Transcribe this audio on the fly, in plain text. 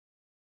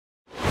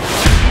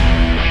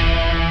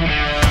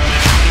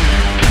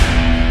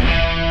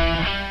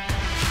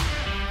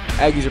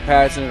Aggies are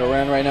passing it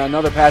around right now.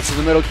 Another pass to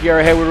the middle.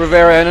 Kiara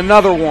Hayward-Rivera, and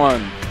another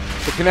one.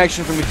 The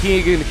connection from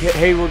McKeegan to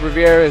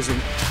Hayward-Rivera is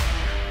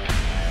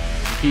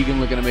McKeegan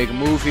looking to make a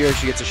move here.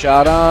 She gets a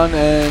shot on,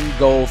 and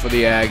goal for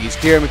the Aggies.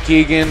 Kiara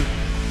McKeegan,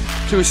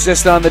 2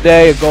 assists on the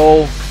day, a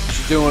goal.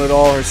 She's doing it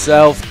all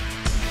herself.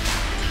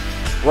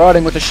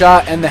 Roding with the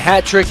shot, and the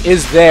hat trick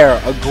is there.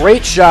 A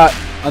great shot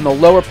on the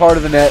lower part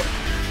of the net,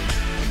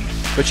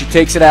 but she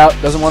takes it out,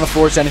 doesn't want to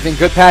force anything.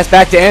 Good pass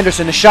back to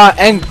Anderson, the shot,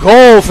 and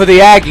goal for the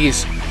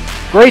Aggies.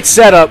 Great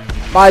setup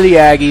by the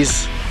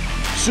Aggies.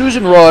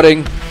 Susan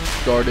Roding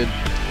started.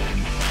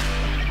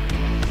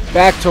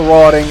 Back to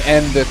Roding,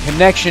 and the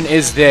connection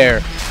is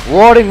there.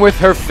 Roding with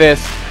her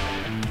 5th.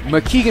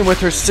 McKeegan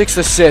with her 6th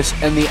assist,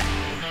 and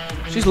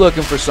she's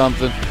looking for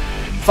something.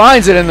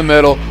 Finds it in the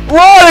middle.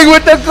 Roding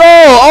with the goal!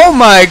 Oh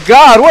my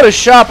God, what a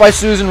shot by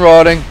Susan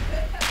Roding.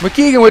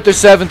 McKeegan with their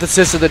 7th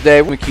assist of the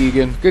day.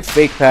 McKeegan, good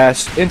fake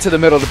pass into the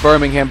middle to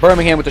Birmingham.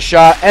 Birmingham with the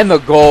shot and the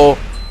goal.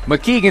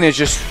 McKeegan is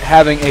just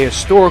having a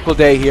historical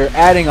day here,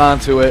 adding on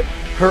to it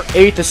her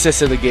 8th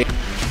assist of the game.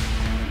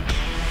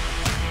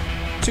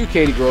 To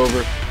Katie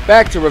Grover,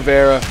 back to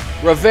Rivera.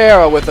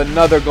 Rivera with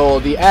another goal.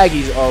 The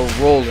Aggies are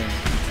rolling.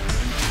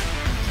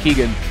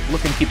 Keegan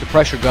looking to keep the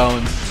pressure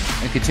going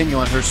and continue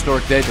on her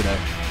historic day today.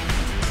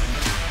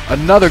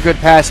 Another good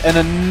pass and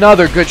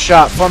another good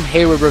shot from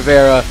Hayward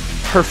Rivera,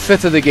 her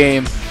 5th of the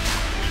game.